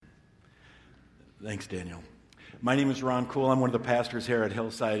Thanks, Daniel. My name is Ron Cool. I'm one of the pastors here at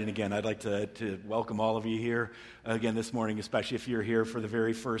Hillside, and again, I'd like to welcome all of you here again this morning, especially if you're here for the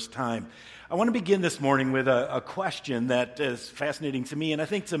very first time. I want to begin this morning with a question that is fascinating to me, and I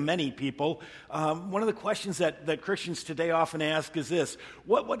think to many people. One of the questions that Christians today often ask is this: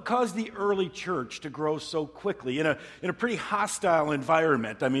 What caused the early church to grow so quickly in a pretty hostile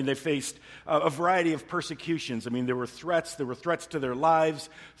environment? I mean, they faced a variety of persecutions. I mean, there were threats to their lives,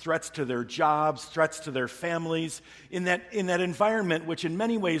 threats to their jobs, threats to their families. In that environment, which in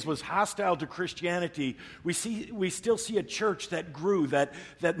many ways was hostile to Christianity, we still see a church that grew, that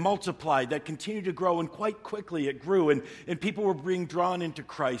multiplied, that continued to grow, and quite quickly it grew, and people were being drawn into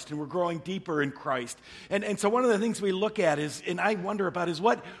Christ, and were growing deeper in Christ. And so one of the things we look at is, and I wonder about, is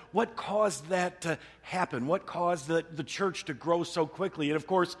what caused that to happen? What caused the church to grow so quickly? And of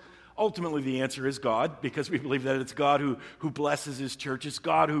course, ultimately, the answer is God, because we believe that it's God who blesses His church. It's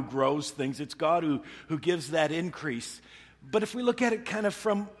God who grows things. It's God who gives that increase. But if we look at it kind of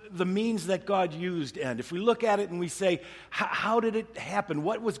from the means that God used, and if we look at it and we say, how did it happen?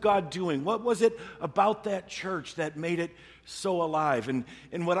 What was God doing? What was it about that church that made it so alive? And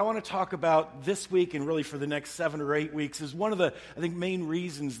what I want to talk about this week, and really for the next 7 or 8 weeks, is one of the, I think, main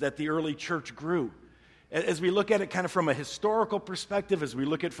reasons that the early church grew. As we look at it kind of from a historical perspective, as we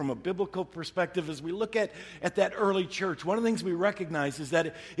look at it from a biblical perspective, as we look at that early church, one of the things we recognize is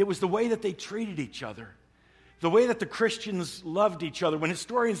that it was the way that they treated each other, the way that the Christians loved each other. When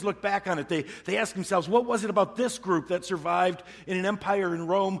historians look back on it, they ask themselves, what was it about this group that survived in an empire in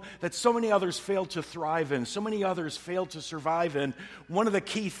Rome that so many others failed to thrive in, so many others failed to survive in? One of the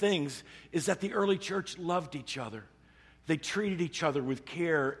key things is that the early church loved each other. They treated each other with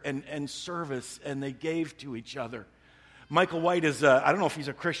care and service, and they gave to each other. Michael White is, I don't know if he's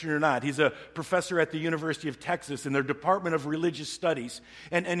a Christian or not, he's a professor at the University of Texas in their Department of Religious Studies.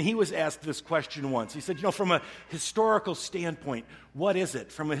 And he was asked this question once. He said, from a historical standpoint, what is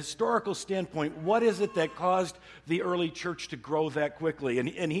it? From a historical standpoint, what is it that caused the early church to grow that quickly?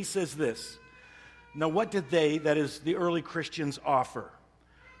 And he says this: now, what did they, that is, the early Christians, offer?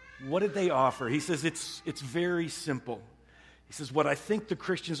 What did they offer? He says it's very simple. He says, what I think the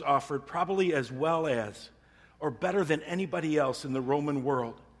Christians offered, probably as well as, or better than anybody else in the Roman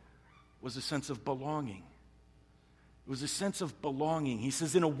world, was a sense of belonging. It was a sense of belonging. He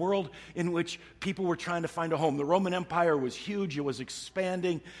says, in a world in which people were trying to find a home, the Roman Empire was huge, it was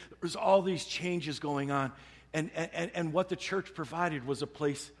expanding, there was all these changes going on, and what the church provided was a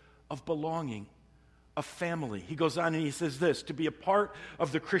place of belonging, a family. He goes on and he says this: to be a part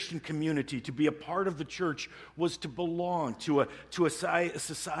of the Christian community, to be a part of the church, was to belong to a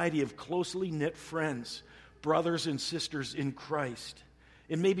society of closely knit friends, brothers and sisters in Christ.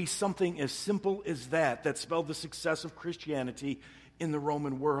 It may be something as simple as that spelled the success of Christianity in the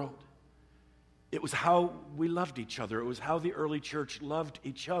Roman world. It was how we loved each other. It was how the early church loved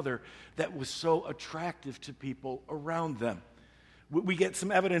each other that was so attractive to people around them. We get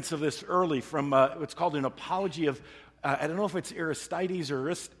some evidence of this early from what's called an apology of, I don't know if it's Aristides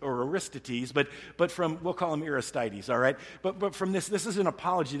or Aristides, but from, we'll call him Aristides, all right? But from this is an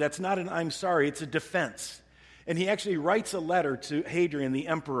apology. That's not an I'm sorry, it's a defense. And he actually writes a letter to Hadrian, the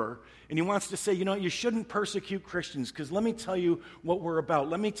emperor, and he wants to say, you shouldn't persecute Christians, because let me tell you what we're about.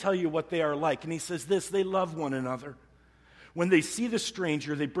 Let me tell you what they are like. And he says this: they love one another. When they see the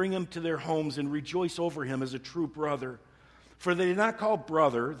stranger, they bring him to their homes and rejoice over him as a true brother. For they do not call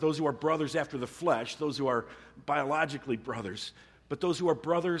brother those who are brothers after the flesh, those who are biologically brothers, but those who are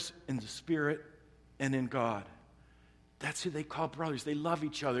brothers in the Spirit and in God. That's who they call brothers. They love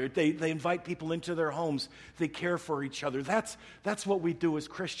each other. They invite people into their homes. They care for each other. That's what we do as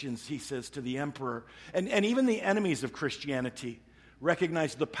Christians, he says to the emperor. And even the enemies of Christianity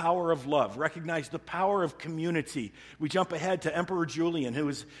recognize the power of love, recognize the power of community. We jump ahead to Emperor Julian, who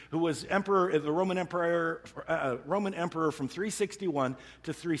was emperor, the Roman emperor from 361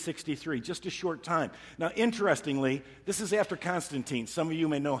 to 363, just a short time. Now, interestingly, this is after Constantine. Some of you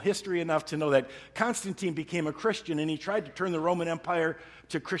may know history enough to know that Constantine became a Christian, and he tried to turn the Roman Empire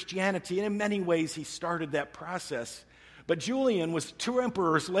to Christianity, and in many ways he started that process. But Julian was 2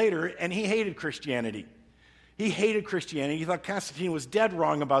 emperors later, and he hated Christianity. He hated Christianity. He thought Constantine was dead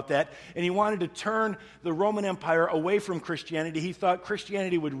wrong about that, and he wanted to turn the Roman Empire away from Christianity. He thought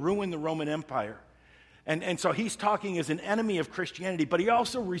Christianity would ruin the Roman Empire. And so he's talking as an enemy of Christianity, but he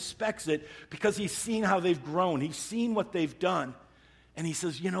also respects it because he's seen how they've grown. He's seen what they've done. And he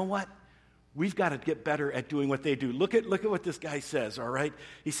says, you know what? We've got to get better at doing what they do. Look at what this guy says, all right?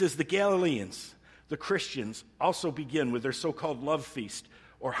 He says, the Galileans, the Christians, also begin with their so-called love feast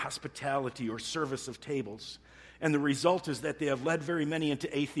or hospitality or service of tables. And the result is that they have led very many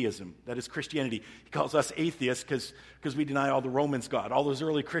into atheism, that is Christianity. He calls us atheists because we deny all the Romans' God. All those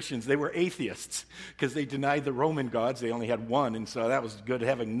early Christians, they were atheists because they denied the Roman gods. They only had one, and so that was good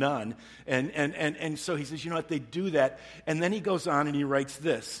having none. And so he says, you know what, they do that. And then he goes on and he writes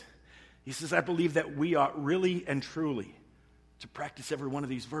this. He says, I believe that we ought really and truly to practice every one of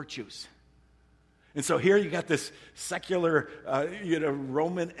these virtues. And so here you got this secular,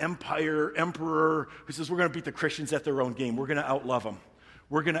 Roman Empire emperor who says, we're going to beat the Christians at their own game. We're going to outlove them.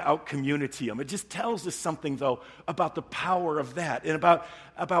 We're going to out-community them. It just tells us something, though, about the power of that and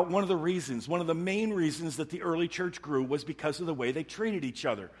about one of the reasons, one of the main reasons that the early church grew was because of the way they treated each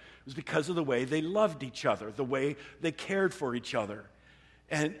other. It was because of the way they loved each other, the way they cared for each other.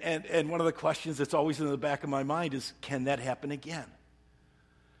 And one of the questions that's always in the back of my mind is, can that happen again?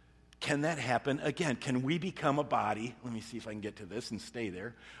 Can that happen again? Can we become a body? Let me see if I can get to this and stay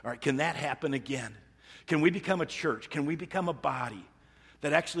there. All right, can that happen again? Can we become a church? Can we become a body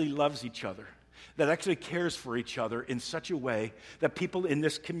that actually loves each other, that actually cares for each other in such a way that people in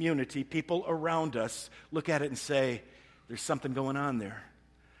this community, people around us, look at it and say, there's something going on there.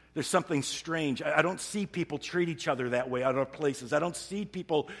 There's something strange. I don't see people treat each other that way out of places. I don't see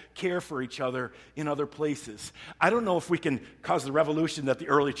people care for each other in other places. I don't know if we can cause the revolution that the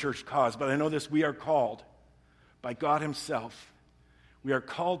early church caused, but I know this: we are called by God himself. We are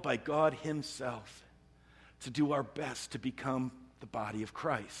called by God himself to do our best to become the body of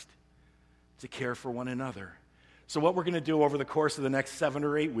Christ, to care for one another. So what we're going to do over the course of the next 7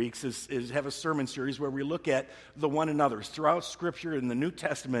 or 8 weeks is have a sermon series where we look at the one another's. Throughout Scripture in the New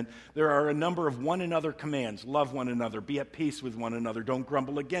Testament, there are a number of one another commands. Love one another, be at peace with one another, don't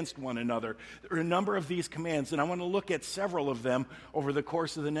grumble against one another. There are a number of these commands, and I want to look at several of them over the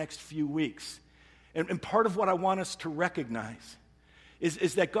course of the next few weeks. And part of what I want us to recognize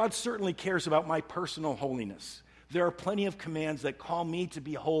is that God certainly cares about my personal holiness. There are plenty of commands that call me to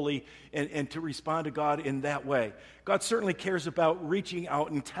be holy and to respond to God in that way. God certainly cares about reaching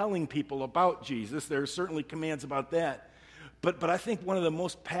out and telling people about Jesus. There are certainly commands about that. But I think one of the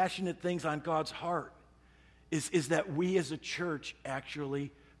most passionate things on God's heart is that we as a church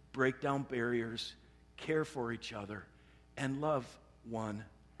actually break down barriers, care for each other, and love one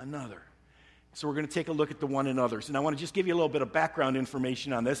another. So we're going to take a look at the one another's. And I want to just give you a little bit of background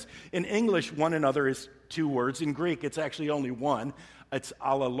information on this. In English, one another is 2 words. In Greek, it's actually only one. It's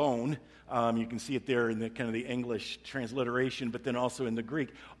all alone. You can see it there in the kind of the English transliteration, but then also in the Greek,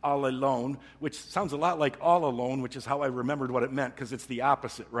 all alone, which sounds a lot like all alone, which is how I remembered what it meant, because it's the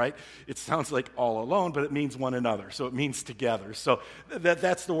opposite, right? It sounds like all alone, but it means one another, so it means together. So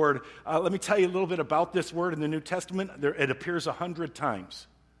that's the word. Let me tell you a little bit about this word in the New Testament. It appears 100 times.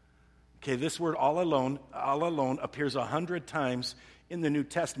 Okay, this word all alone appears 100 times in the New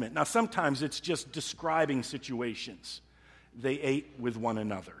Testament. Now, sometimes it's just describing situations. They ate with one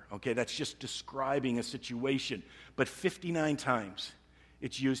another. Okay, that's just describing a situation. But 59 times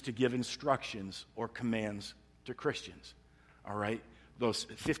it's used to give instructions or commands to Christians. All right, those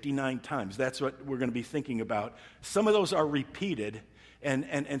 59 times. That's what we're going to be thinking about. Some of those are repeated,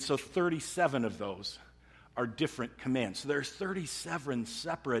 and so 37 of those are different commands. So there's 37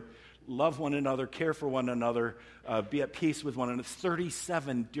 separate love one another, care for one another, be at peace with one another.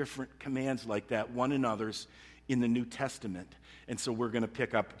 37 different commands like that, one another's, in the New Testament. And so we're going to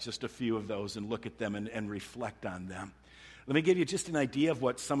pick up just a few of those and look at them and reflect on them. Let me give you just an idea of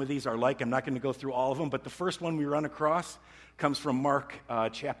what some of these are like. I'm not going to go through all of them, but the first one we run across comes from Mark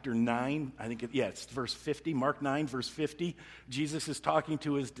chapter 9. I think, it's verse 50. Mark 9, verse 50. Jesus is talking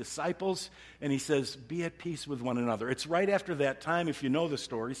to his disciples, and he says, be at peace with one another. It's right after that time, if you know the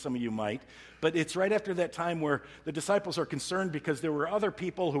story, some of you might, but it's right after that time where the disciples are concerned because there were other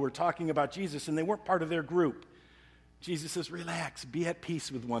people who were talking about Jesus, and they weren't part of their group. Jesus says, relax, be at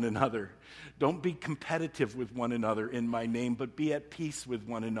peace with one another. Don't be competitive with one another in my name, but be at peace with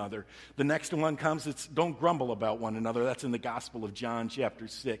one another. The next one comes, it's don't grumble about one another. That's in the Gospel of John, chapter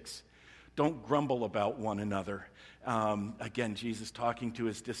 6. Don't grumble about one another. Again, Jesus talking to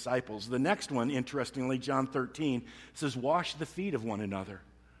his disciples. The next one, interestingly, John 13, says, wash the feet of one another.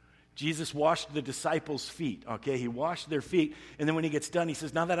 Jesus washed the disciples' feet, okay? He washed their feet, and then when he gets done, he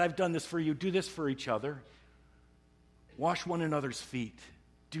says, now that I've done this for you, do this for each other. Wash one another's feet.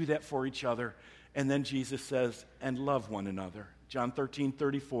 Do that for each other. And then Jesus says, and love one another. John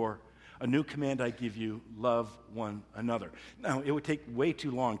 13:34, a new command I give you, love one another. Now, it would take way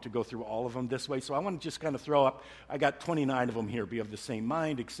too long to go through all of them this way, so I want to just kind of throw up, I got 29 of them here. Be of the same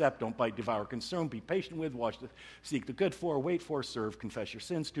mind, accept, don't bite, devour, consume, be patient with, seek the good for, wait for, serve, confess your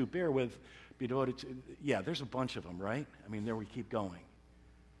sins to, bear with, be devoted to. Yeah, there's a bunch of them, right? I mean, there we keep going.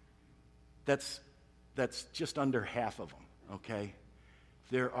 That's that's just under half of them, okay?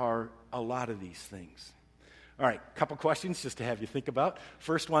 There are a lot of these things. All right, a couple questions just to have you think about.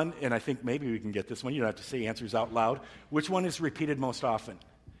 First one, and I think maybe we can get this one. You don't have to say answers out loud. Which one is repeated most often?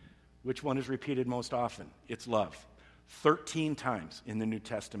 Which one is repeated most often? It's love. 13 times in the New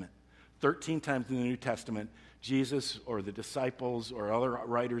Testament. 13 times in the New Testament, Jesus or the disciples or other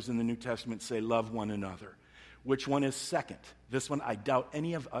writers in the New Testament say, love one another. Which one is second? This one I doubt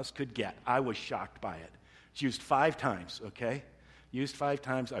any of us could get. I was shocked by it. It's used 5 times, okay? Used 5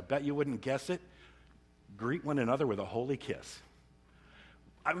 times. I bet you wouldn't guess it. Greet one another with a holy kiss.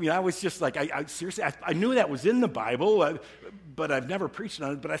 I mean, I was just like, I seriously, I knew that was in the Bible, but I've never preached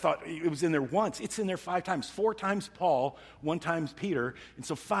on it, but I thought it was in there once. It's in there 5 times. 4 times Paul, 1 time Peter, and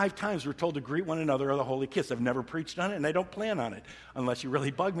so 5 times we're told to greet one another with a holy kiss. I've never preached on it, and I don't plan on it, unless you really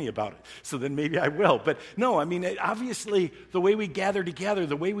bug me about it. So then maybe I will. But no, I mean, obviously, the way we gather together,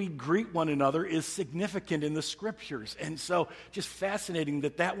 the way we greet one another is significant in the Scriptures. And so just fascinating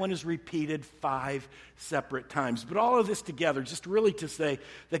that one is repeated 5 separate times. But all of this together, just really to say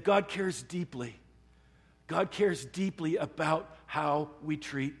that God cares deeply. God cares deeply about how we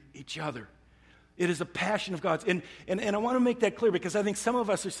treat each other. It is a passion of God's. And I want to make that clear because I think some of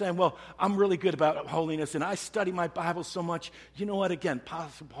us are saying, well, I'm really good about holiness and I study my Bible so much. You know what? Again,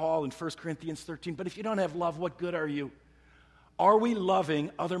 Apostle Paul in 1 Corinthians 13, but if you don't have love, what good are you? Are we loving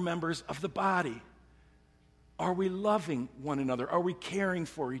other members of the body? Are we loving one another? Are we caring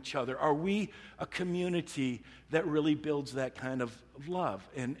for each other? Are we a community that really builds that kind of love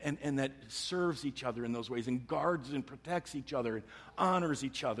and that serves each other in those ways and guards and protects each other and honors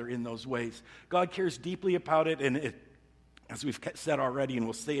each other in those ways? God cares deeply about it, and as we've said already, and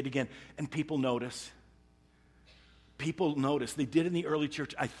we'll say it again, and people notice. People notice. They did in the early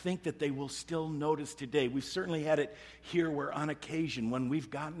church. I think that they will still notice today. We've certainly had it here where on occasion when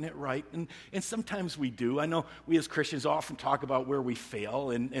we've gotten it right, and sometimes we do. I know we as Christians often talk about where we fail,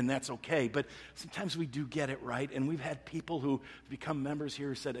 and that's okay, but sometimes we do get it right, and we've had people who become members here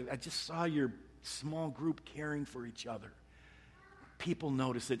who said, I just saw your small group caring for each other. People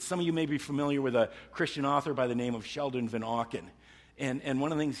notice it. Some of you may be familiar with a Christian author by the name of Sheldon Van Auken, and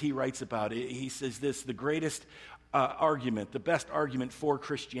one of the things he writes about, he says this, the greatest argument, the best argument for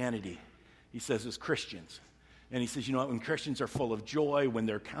Christianity, he says, is Christians. And he says, you know, when Christians are full of joy, when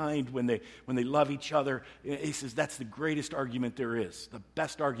they're kind, when they love each other, he says that's the greatest argument there is, the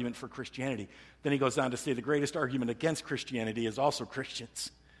best argument for Christianity. Then he goes on to say the greatest argument against Christianity is also Christians.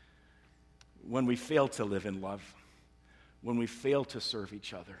 When we fail to live in love, when we fail to serve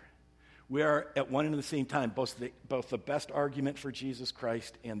each other, we are at one and the same time both the best argument for Jesus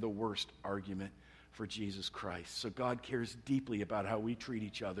Christ and the worst argument for Jesus Christ. So God cares deeply about how we treat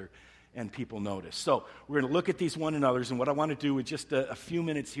each other, and people notice. So we're going to look at these one another's, and what I want to do with just a few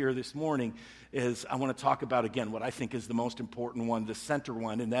minutes here this morning is I want to talk about, again, what I think is the most important one, the center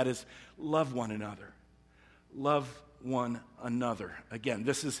one, and that is love one another. Love one another. Again,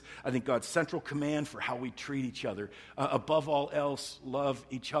 this is, I think, God's central command for how we treat each other. Above all else, love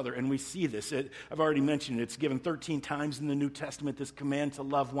each other. And we see this. I've already mentioned it. It's given 13 times in the New Testament, this command to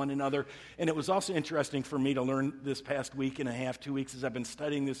love one another. And it was also interesting for me to learn this past week and a half, 2 weeks, as I've been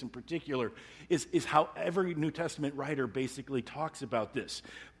studying this in particular, is how every New Testament writer basically talks about this.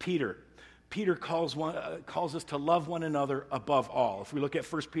 Peter calls us to love one another above all. If we look at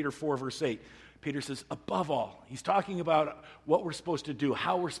 1 Peter 4, verse 8, Peter says, above all. He's talking about what we're supposed to do,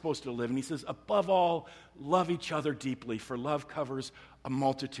 how we're supposed to live. And he says, above all, love each other deeply, for love covers a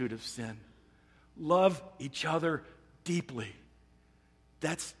multitude of sin. Love each other deeply.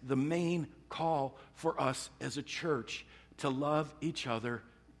 That's the main call for us as a church, to love each other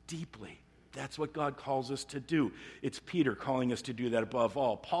deeply. That's what God calls us to do. It's Peter calling us to do that above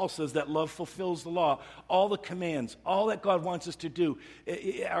all. Paul says that love fulfills the law. All the commands, all that God wants us to do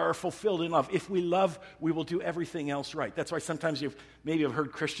are fulfilled in love. If we love, we will do everything else right. That's why sometimes you've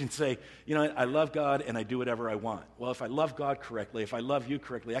heard Christians say, you know, I love God and I do whatever I want. Well, if I love God correctly, if I love you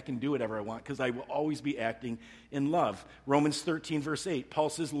correctly, I can do whatever I want because I will always be acting in love. Romans 13, verse 8, Paul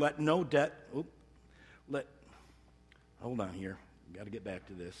says, hold on here. Got to get back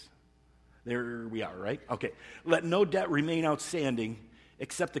to this. There we are, right? Okay. Let no debt remain outstanding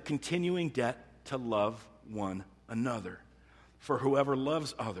except the continuing debt to love one another. For whoever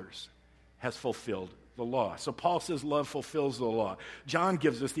loves others has fulfilled the law. So Paul says love fulfills the law. John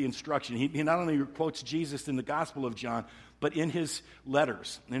gives us the instruction. He not only quotes Jesus in the Gospel of John, but in his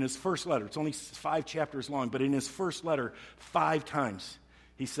letters, in his first letter, it's only 5 chapters long, but in his first letter, 5 times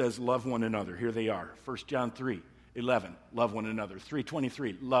he says love one another. Here they are. 1 John 3. 4:11, love one another.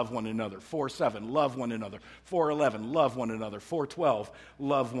 3:23, love one another. 4:7, love one another. 4:11, love one another. 4:12,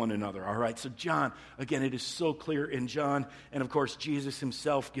 love one another. All right, so John, again, it is so clear in John, and of course, Jesus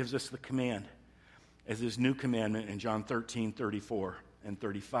himself gives us the command as his new commandment in John 13:34 and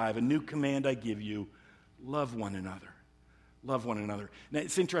 35. A new command I give you, love one another. Love one another. Now,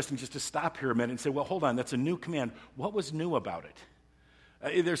 it's interesting just to stop here a minute and say, well, hold on, that's a new command. What was new about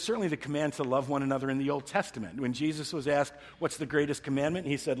it? There's certainly the command to love one another in the Old Testament. When Jesus was asked, what's the greatest commandment?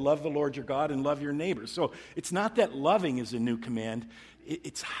 He said, love the Lord your God and love your neighbors. So it's not that loving is a new command.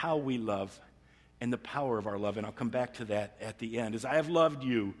 It's how we love and the power of our love. And I'll come back to that at the end. As I have loved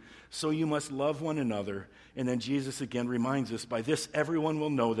you, so you must love one another. And then Jesus again reminds us, by this everyone will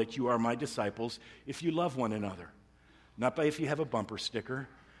know that you are my disciples if you love one another. Not by if you have a bumper sticker.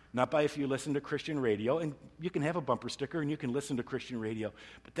 Not by if you listen to Christian radio, and you can have a bumper sticker and you can listen to Christian radio,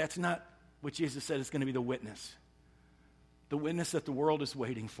 but that's not what Jesus said is going to be the witness. The witness that the world is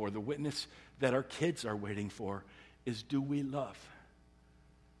waiting for, the witness that our kids are waiting for, is do we love?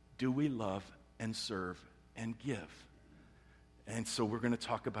 Do we love and serve and give? And so we're going to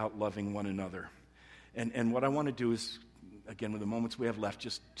talk about loving one another. And what I want to do is, again, with the moments we have left,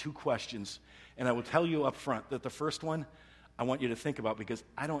 just 2 questions. And I will tell you up front that the first one, I want you to think about, because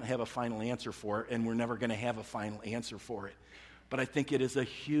I don't have a final answer for it, and we're never going to have a final answer for it. But I think it is a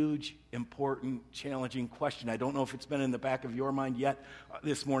huge, important, challenging question. I don't know if it's been in the back of your mind yet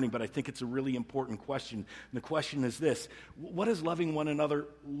this morning, but I think it's a really important question. And the question is this: what does loving one another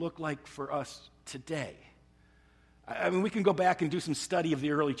look like for us today? I mean, we can go back and do some study of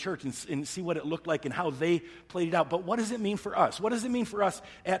the early church and see what it looked like and how they played it out. But what does it mean for us? What does it mean for us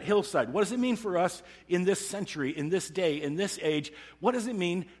at Hillside? What does it mean for us in this century, in this day, in this age? What does it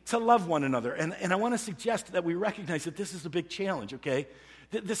mean to love one another? And I want to suggest that we recognize that this is a big challenge, okay?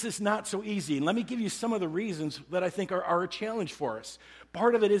 This is not so easy. And let me give you some of the reasons that I think are a challenge for us.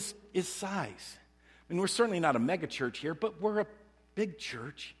 Part of it is size. I mean, we're certainly not a mega church here, but we're a big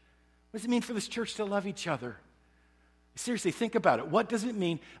church. What does it mean for this church to love each other? Seriously, think about it. What does it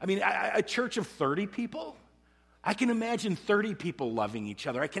mean? I mean, a church of 30 people? I can imagine 30 people loving each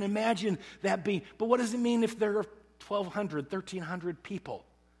other. I can imagine that being, but what does it mean if there are 1,200, 1,300 people?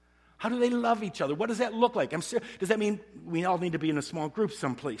 How do they love each other? What does that look like? Does that mean we all need to be in a small group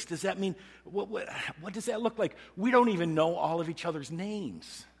someplace? Does that mean, what does that look like? We don't even know all of each other's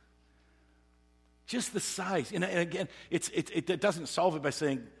names. Just the size. And again, it doesn't solve it by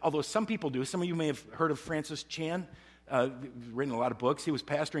saying, although some people do. Some of you may have heard of Francis Chan. Written a lot of books. He was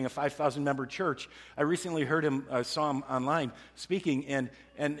pastoring a 5,000-member church. I recently heard him, saw him online speaking, and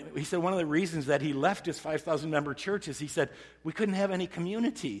he said one of the reasons that he left his 5,000-member church is he said, we couldn't have any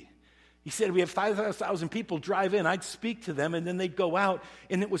community. He said, we have 5,000 people drive in, I'd speak to them, and then they'd go out,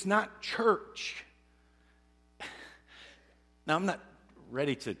 and it was not church. Now, I'm not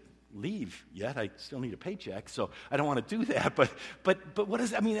ready to leave yet. I still need a paycheck, so I don't want to do that. But what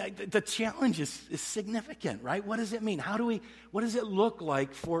does, I mean, the challenge is significant, right? What does it mean? What does it look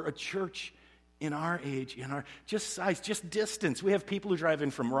like for a church in our age, in our just size, just distance? We have people who drive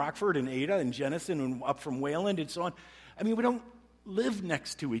in from Rockford and Ada and Jenison and up from Wayland and so on. I mean, we don't live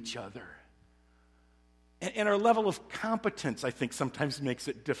next to each other. And our level of competence, I think, sometimes makes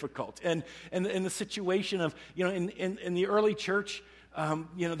it difficult. And the situation of, in the early church,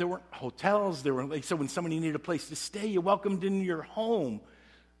 there weren't hotels. So when somebody needed a place to stay, you welcomed into your home.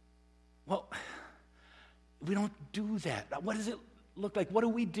 Well, we don't do that. What does it look like? What do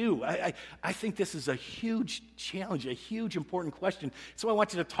we do? I think this is a huge challenge, a huge important question. So I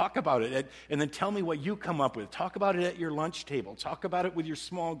want you to talk about it and then tell me what you come up with. Talk about it at your lunch table. Talk about it with your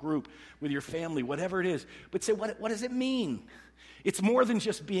small group, with your family, whatever it is. But say, what does it mean? It's more than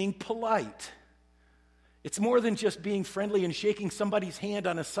just being polite. It's more than just being friendly and shaking somebody's hand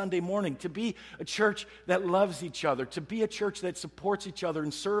on a Sunday morning. To be a church that loves each other, to be a church that supports each other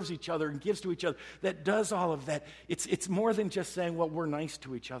and serves each other and gives to each other, that does all of that. It's more than just saying, well, we're nice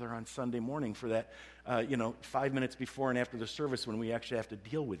to each other on Sunday morning for that, 5 minutes before and after the service when we actually have to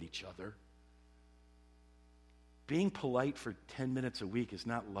deal with each other. Being polite for 10 minutes a week is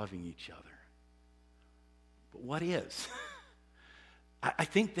not loving each other. But what is? I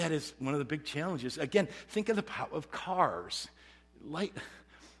think that is one of the big challenges. Again, think of the power of cars. I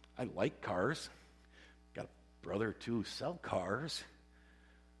like cars. Got a brother or two who sell cars.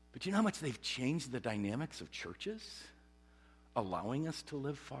 But you know how much they've changed the dynamics of churches? Allowing us to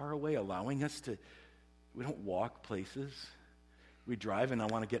live far away, we don't walk places. We drive, and I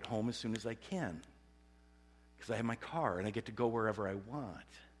want to get home as soon as I can because I have my car, and I get to go wherever I want.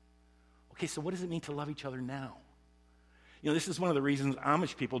 Okay, so what does it mean to love each other now? This is one of the reasons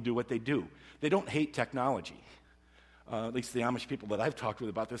Amish people do what they do. They don't hate technology. at least the Amish people that I've talked with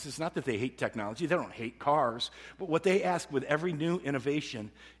about this, it's not that they hate technology. They don't hate cars. But what they ask with every new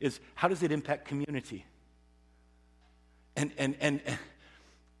innovation is, how does it impact community? And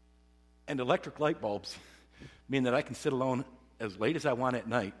electric light bulbs mean that I can sit alone as late as I want at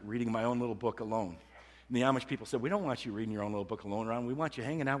night reading my own little book alone. And the Amish people said, we don't want you reading your own little book alone around. We want you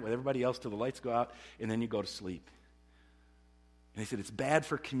hanging out with everybody else till the lights go out, and then you go to sleep. And he said, it's bad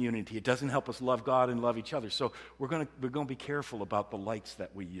for community. It doesn't help us love God and love each other. So we're going to be careful about the lights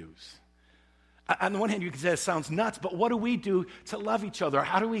that we use. On the one hand, you can say it sounds nuts, but what do we do to love each other?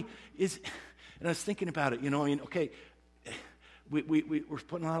 How do we, and I was thinking about it, okay, we're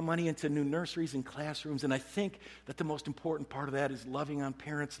putting a lot of money into new nurseries and classrooms, and I think that the most important part of that is loving on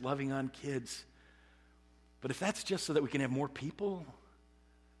parents, loving on kids. But if that's just so that we can have more people,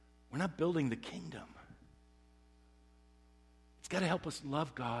 we're not building the kingdom. It's got to help us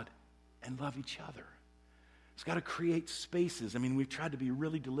love God and love each other. It's got to create spaces. I mean, we've tried to be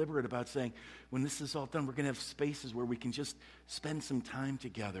really deliberate about saying, when this is all done, we're going to have spaces where we can just spend some time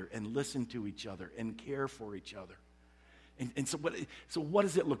together and listen to each other and care for each other. And so what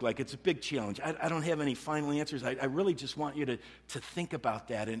does it look like? It's a big challenge. I don't have any final answers. I really just want you to think about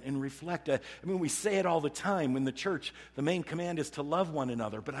that and reflect. I mean, we say it all the time in the church. The main command is to love one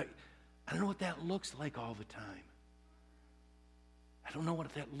another. But I don't know what that looks like all the time. I don't know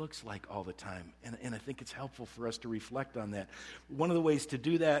what that looks like all the time. And I think it's helpful for us to reflect on that. One of the ways to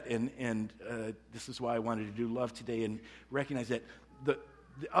do that, and this is why I wanted to do love today, and recognize that the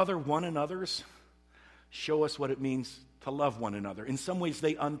other one another's show us what it means to love one another. In some ways,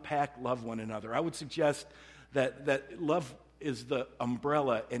 they unpack love one another. I would suggest that love is the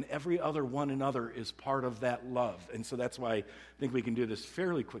umbrella, and every other one another is part of that love. And so that's why I think we can do this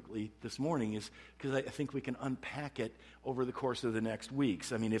fairly quickly this morning, is because I think we can unpack it over the course of the next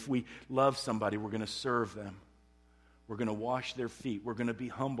weeks. I mean, if we love somebody, we're going to serve them. We're going to wash their feet. We're going to be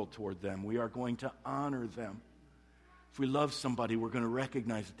humble toward them. We are going to honor them. If we love somebody, we're going to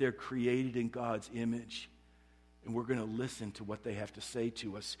recognize that they're created in God's image. And we're going to listen to what they have to say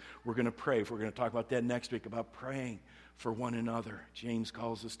to us. We're going to pray. If we're going to talk about that next week, about praying for one another. James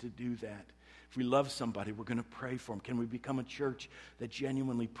calls us to do that. If we love somebody, we're going to pray for them. Can we become a church that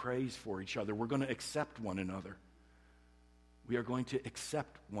genuinely prays for each other? We're going to accept one another. We are going to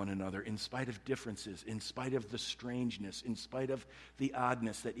accept one another in spite of differences, in spite of the strangeness, in spite of the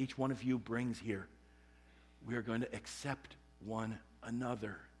oddness that each one of you brings here. We are going to accept one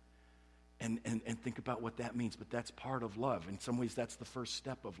another. And think about what that means. But that's part of love. In some ways, that's the first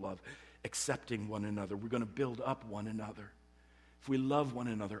step of love, accepting one another. We're going to build up one another. If we love one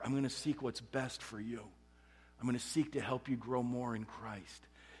another, I'm going to seek what's best for you. I'm going to seek to help you grow more in Christ.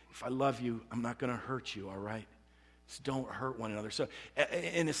 If I love you, I'm not going to hurt you, all right? Just don't hurt one another. So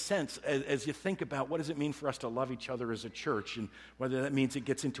in a sense, as you think about what does it mean for us to love each other as a church, and whether that means it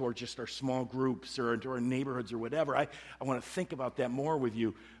gets into our small groups or into our neighborhoods or whatever, I want to think about that more with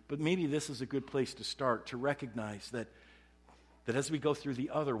you. But maybe this is a good place to start, to recognize that as we go through the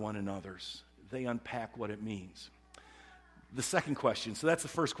other one another's, they unpack what it means. The second question, so that's the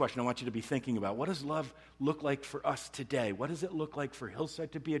first question I want you to be thinking about. What does love look like for us today? What does it look like for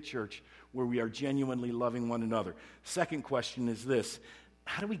Hillside to be a church where we are genuinely loving one another? Second question is this: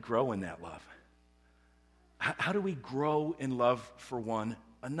 how do we grow in that love? How do we grow in love for one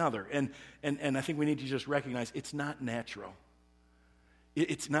another? And I think we need to just recognize it's not natural.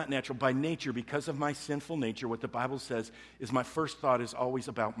 It's not natural. By nature, because of my sinful nature, what the Bible says is my first thought is always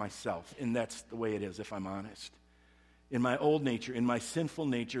about myself. And that's the way it is, if I'm honest. In my old nature, in my sinful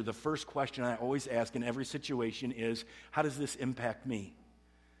nature, the first question I always ask in every situation is, how does this impact me?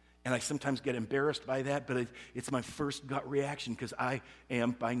 And I sometimes get embarrassed by that, but it's my first gut reaction because I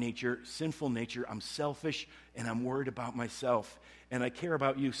am, by nature, sinful nature. I'm selfish, and I'm worried about myself. And I care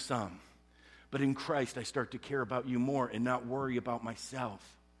about you some. But in Christ, I start to care about you more and not worry about myself.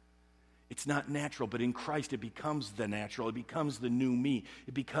 It's not natural, but in Christ, it becomes the natural. It becomes the new me.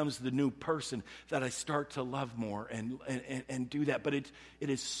 It becomes the new person that I start to love more and do that. But it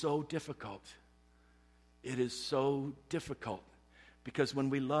is so difficult. It is so difficult because when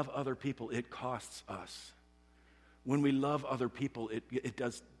we love other people, it costs us. When we love other people,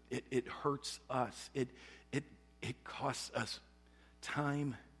 it hurts us. It costs us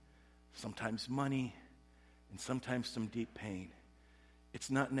time, sometimes money, and sometimes some deep pain. It's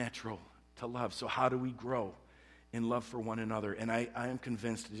not natural to love. So how do we grow in love for one another? And I am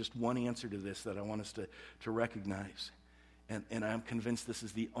convinced just one answer to this that I want us to recognize. And I'm convinced this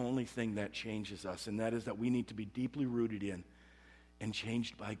is the only thing that changes us, and that is that we need to be deeply rooted in and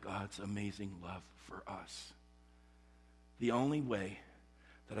changed by God's amazing love for us. The only way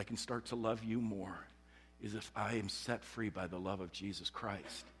that I can start to love you more is if I am set free by the love of Jesus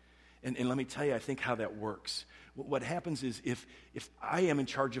Christ. And let me tell you, I think how that works. What happens is if I am in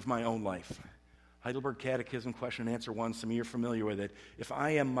charge of my own life, Heidelberg Catechism, question and answer 1, some of you are familiar with it. If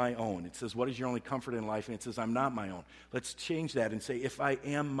I am my own, it says, what is your only comfort in life? And it says, I'm not my own. Let's change that and say, if I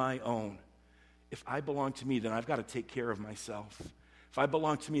am my own, if I belong to me, then I've got to take care of myself. If I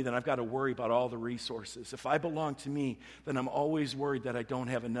belong to me, then I've got to worry about all the resources. If I belong to me, then I'm always worried that I don't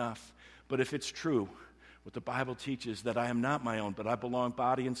have enough. But if it's true, what the Bible teaches, that I am not my own, but I belong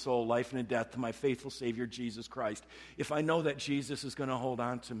body and soul, life and in death to my faithful Savior, Jesus Christ. If I know that Jesus is going to hold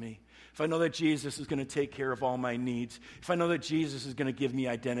on to me, if I know that Jesus is going to take care of all my needs, if I know that Jesus is going to give me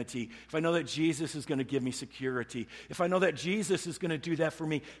identity, if I know that Jesus is going to give me security, if I know that Jesus is going to do that for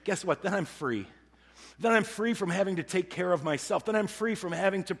me, guess what? Then I'm free. Then I'm free from having to take care of myself. Then I'm free from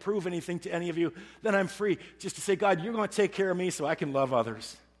having to prove anything to any of you. Then I'm free just to say, God, you're going to take care of me so I can love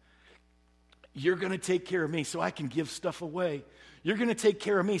others. You're going to take care of me so I can give stuff away. You're going to take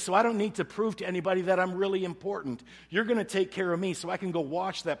care of me so I don't need to prove to anybody that I'm really important. You're going to take care of me so I can go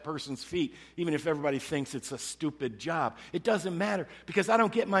wash that person's feet, even if everybody thinks it's a stupid job. It doesn't matter because I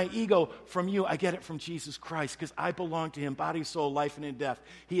don't get my ego from you. I get it from Jesus Christ because I belong to him, body, soul, life, and in death.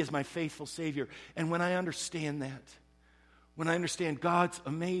 He is my faithful Savior. And when I understand that, when I understand God's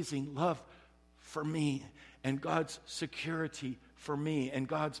amazing love for me and God's security for me and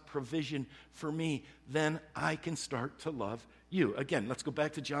God's provision for me, then I can start to love you. Again, let's go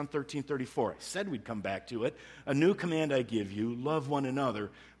back to John 13:34. I said we'd come back to it. A new command I give you, love one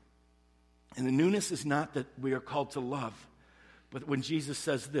another. And the newness is not that we are called to love, but when Jesus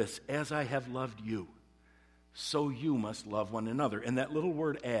says this, as I have loved you, so you must love one another. And that little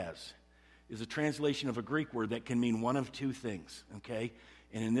word as is a translation of a Greek word that can mean one of two things, okay?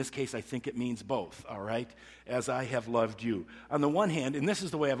 And in this case, I think it means both, all right? As I have loved you. On the one hand, and this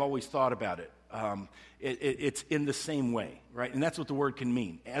is the way I've always thought about it, it's in the same way, right? And that's what the word can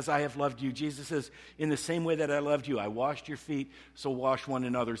mean. As I have loved you, Jesus says, in the same way that I loved you, I washed your feet, so wash one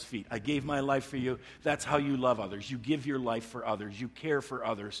another's feet. I gave my life for you. That's how you love others. You give your life for others. You care for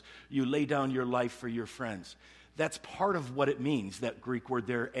others. You lay down your life for your friends. That's part of what it means, that Greek word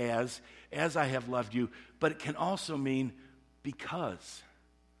there, as I have loved you. But it can also mean because,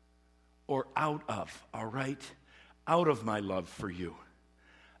 or out of, all right? Out of my love for you.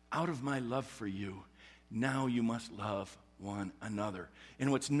 Out of my love for you, now you must love one another.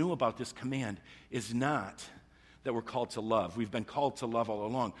 And what's new about this command is not that we're called to love. We've been called to love all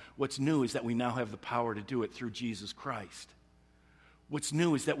along. What's new is that we now have the power to do it through Jesus Christ. What's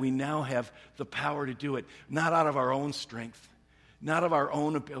new is that we now have the power to do it, not out of our own strength, not of our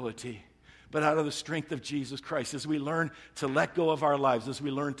own ability, but out of the strength of Jesus Christ. As we learn to let go of our lives, as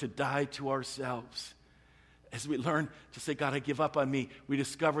we learn to die to ourselves, as we learn to say, God, I give up on me, we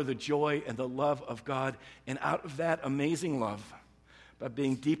discover the joy and the love of God. And out of that amazing love, by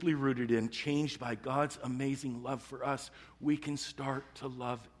being deeply rooted in, changed by God's amazing love for us, we can start to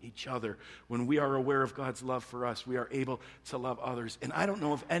love each other. When we are aware of God's love for us, we are able to love others. And I don't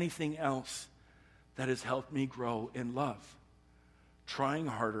know of anything else that has helped me grow in love. Trying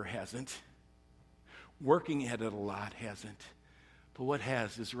harder hasn't. Working at it a lot hasn't. But what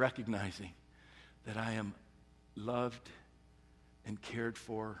has is recognizing that I am loved and cared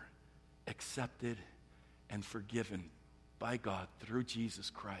for, accepted and forgiven by God through Jesus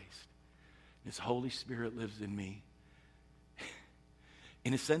Christ. His Holy Spirit lives in me.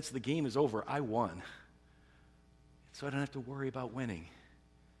 In a sense, the game is over. I won. So I don't have to worry about winning.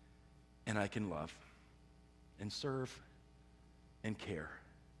 And I can love and serve and care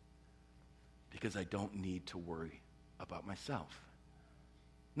because I don't need to worry about myself.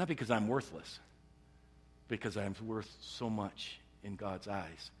 Not because I'm worthless, because I'm worth so much in God's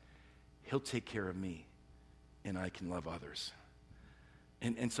eyes. He'll take care of me, and I can love others.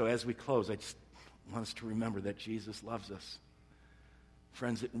 And so as we close, I just want us to remember that Jesus loves us.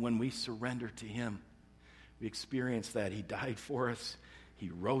 Friends, that when we surrender to him, we experience that. He died for us. He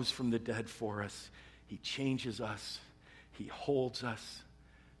rose from the dead for us. He changes us. He holds us.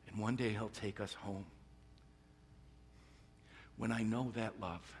 And one day he'll take us home. When I know that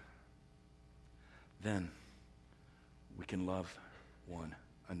love, then we can love one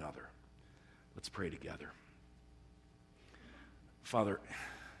another. Let's pray together. Father,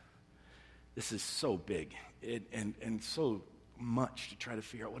 this is so big and so much to try to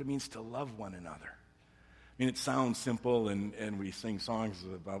figure out what it means to love one another. I mean, it sounds simple, and we sing songs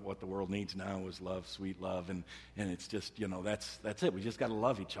about what the world needs now is love, sweet love, and it's just, that's it. We just got to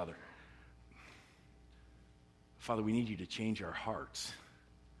love each other. Father, we need you to change our hearts.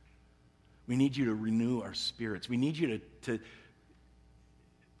 We need you to renew our spirits. We need you to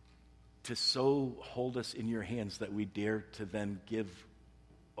to so hold us in your hands that we dare to then give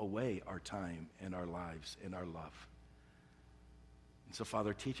away our time and our lives and our love. And so,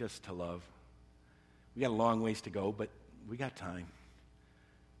 Father, teach us to love. We got a long ways to go, but we got time.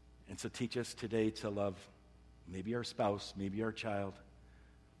 And so teach us today to love maybe our spouse, maybe our child,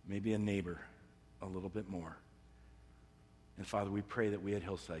 maybe a neighbor a little bit more. And Father, we pray that we at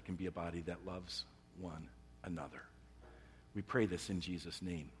Hillside can be a body that loves one another. We pray this in Jesus'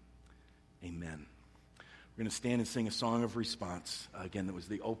 name. Amen. We're going to stand and sing a song of response. Again, that was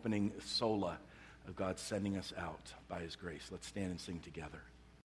the opening sola of God sending us out by his grace. Let's stand and sing together.